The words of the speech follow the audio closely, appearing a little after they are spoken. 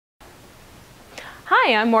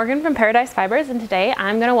Hi, I'm Morgan from Paradise Fibers, and today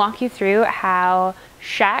I'm going to walk you through how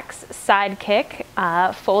Schacht's Sidekick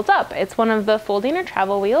folds up. It's one of the folding or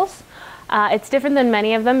travel wheels. It's different than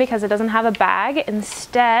many of them because it doesn't have a bag.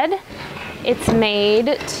 Instead, it's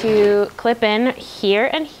made to clip in here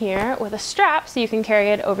and here with a strap so you can carry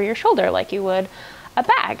it over your shoulder like you would a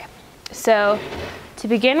bag. So to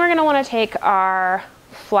begin, we're going to want to take our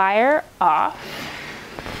flyer off,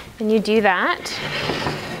 and you do that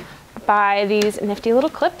by these nifty little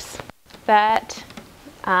clips that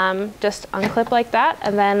just unclip like that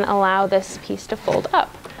and then allow this piece to fold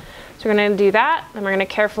up. So we're going to do that, and we're going to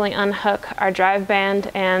carefully unhook our drive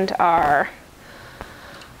band and our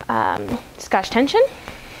Scotch tension,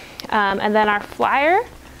 and then our flyer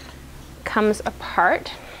comes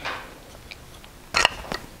apart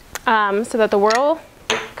so that the whirl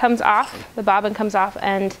comes off, the bobbin comes off,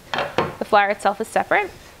 and the flyer itself is separate.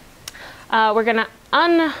 We're going to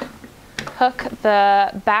unhook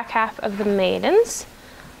the back half of the maidens,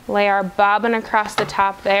 lay our bobbin across the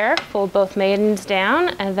top there, fold both maidens down,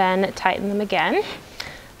 and then tighten them again.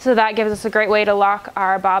 So that gives us a great way to lock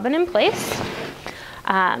our bobbin in place.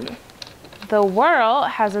 The whirl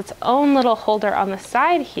has its own little holder on the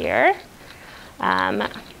side here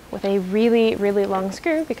with a really, really long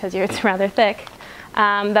screw because it's rather thick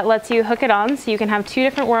that lets you hook it on so you can have two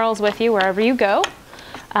different whirls with you wherever you go.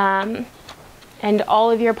 And all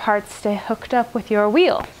of your parts stay hooked up with your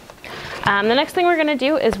wheel. The next thing we're going to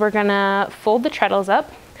do is we're going to fold the treadles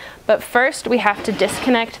up, but first we have to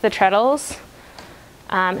disconnect the treadles,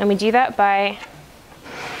 and we do that by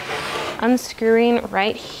unscrewing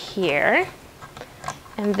right here,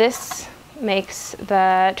 and this makes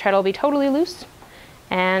the treadle be totally loose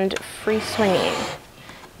and free swinging.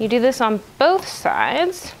 You do this on both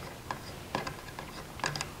sides,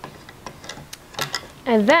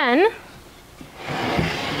 and then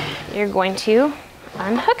you're going to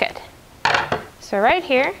unhook it. So right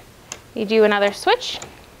here, you do another switch,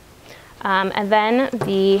 and then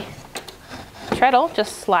the treadle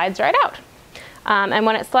just slides right out. And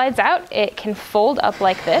when it slides out, it can fold up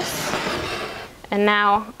like this. And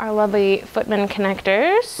now our lovely footman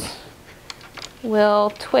connectors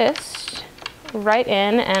will twist right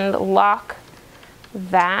in and lock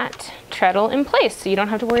that treadle in place, so you don't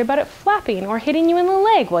have to worry about it flapping or hitting you in the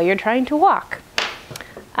leg while you're trying to walk.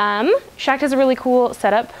 Schacht has a really cool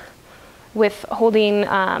setup with holding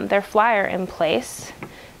their flyer in place.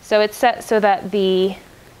 So it's set so that the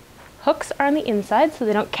hooks are on the inside so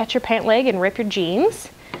they don't catch your pant leg and rip your jeans.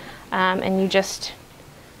 And you just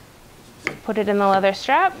put it in the leather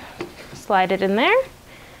strap, slide it in there,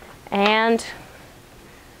 and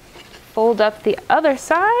fold up the other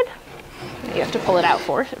side. You have to pull it out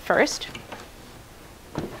first.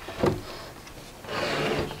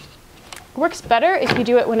 Works better if you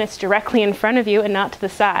do it when it's directly in front of you and not to the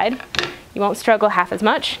side. You won't struggle half as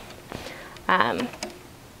much. And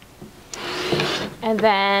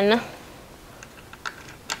then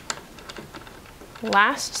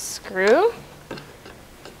last screw,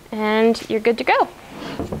 and you're good to go.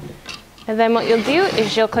 And then what you'll do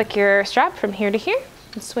is you'll click your strap from here to here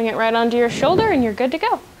and swing it right onto your shoulder, and you're good to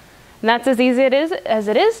go. And that's as easy as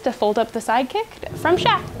it is to fold up the Sidekick from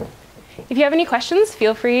Schacht. If you have any questions,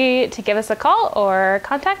 feel free to give us a call or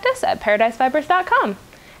contact us at paradisefibers.com.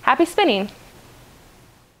 Happy spinning!